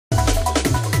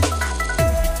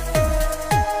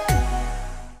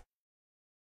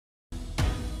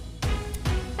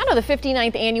to the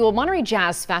 59th Annual Monterey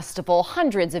Jazz Festival.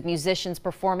 Hundreds of musicians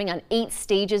performing on 8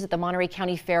 stages at the Monterey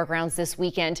County Fairgrounds this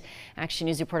weekend. Action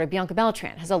News reporter Bianca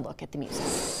Beltran has a look at the music.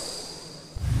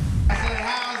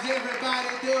 How's everybody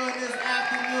doing this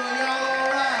afternoon? Y'all all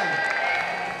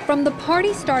right? From the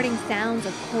party-starting sounds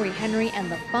of Corey Henry and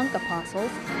the Funk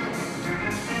Apostles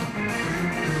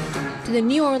to the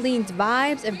New Orleans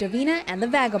vibes of Davina and the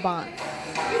Vagabonds.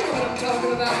 You know what I'm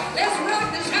talking about. Let's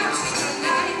rock this house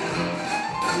tonight.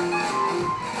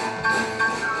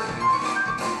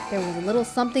 There was a little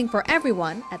something for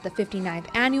everyone at the 59th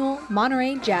Annual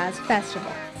Monterey Jazz Festival.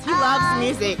 He loves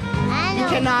music. You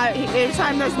cannot, every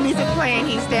time there's music playing,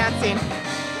 he's dancing.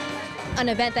 An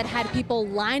event that had people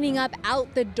lining up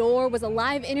out the door was a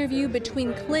live interview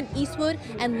between Clint Eastwood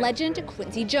and legend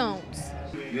Quincy Jones.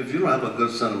 If you don't have a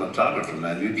good cinematographer,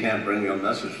 man, you can't bring your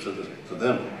message to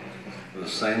them. The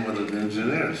same with an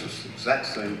engineer. It's the exact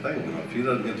same thing. You know, if he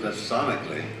doesn't get that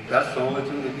sonically, that's the only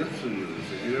thing that gets to you is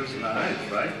the ears and the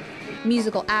eyes, right?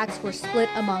 Musical acts were split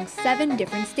among 7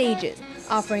 different stages,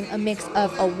 offering a mix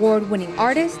of award-winning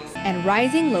artists and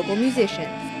rising local musicians.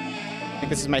 I think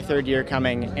this is my 3rd year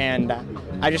coming, and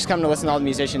I just come to listen to all the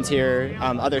musicians here,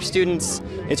 other students.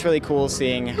 It's really cool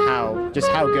seeing how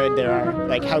good there are,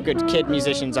 like how good kid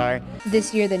musicians are.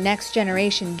 This year, the Next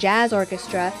Generation Jazz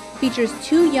Orchestra features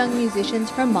 2 young musicians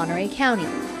from Monterey County.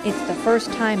 It's the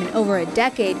first time in over a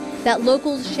decade that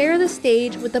locals share the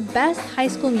stage with the best high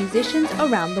school musicians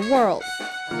around the world.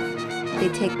 They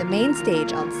take the main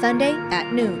stage on Sunday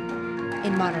at noon.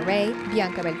 In Monterey,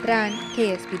 Bianca Beltran,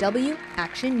 KSBW,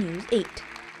 Action News 8.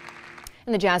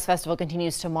 And the Jazz Festival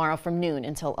continues tomorrow from noon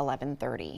until 11:30.